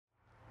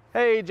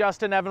Hey,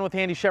 Justin, Evan with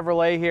Handy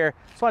Chevrolet here.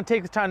 Just want to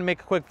take the time to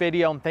make a quick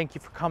video and thank you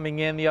for coming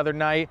in the other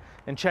night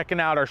and checking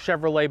out our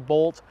Chevrolet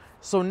Bolt.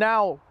 So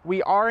now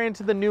we are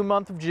into the new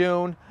month of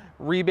June.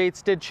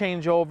 Rebates did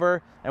change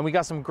over and we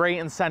got some great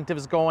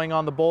incentives going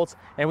on the Bolts.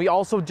 And we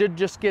also did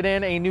just get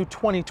in a new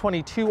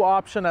 2022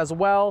 option as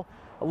well.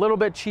 A little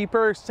bit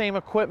cheaper, same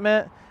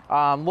equipment,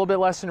 a little bit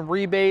less in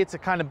rebates.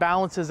 It kind of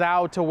balances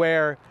out to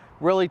where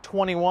really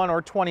 21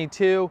 or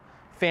 22,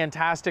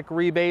 fantastic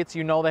rebates.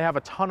 You know they have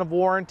a ton of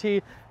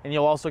warranty and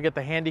you'll also get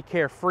the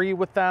HandyCare free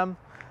with them.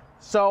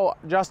 So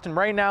Justin,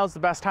 right now is the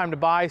best time to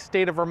buy.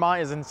 State of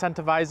Vermont is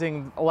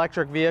incentivizing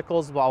electric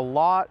vehicles a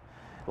lot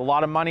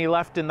of money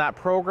left in that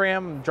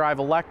program, drive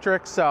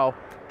electric. So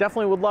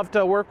definitely would love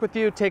to work with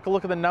you, take a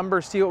look at the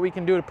numbers, see what we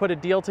can do to put a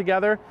deal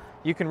together.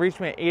 You can reach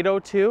me at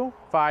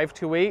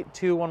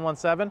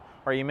 802-528-2117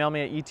 or email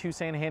me at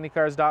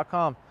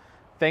e2sainthandycars.com.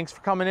 Thanks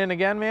for coming in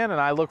again, man, and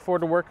I look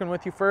forward to working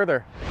with you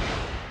further.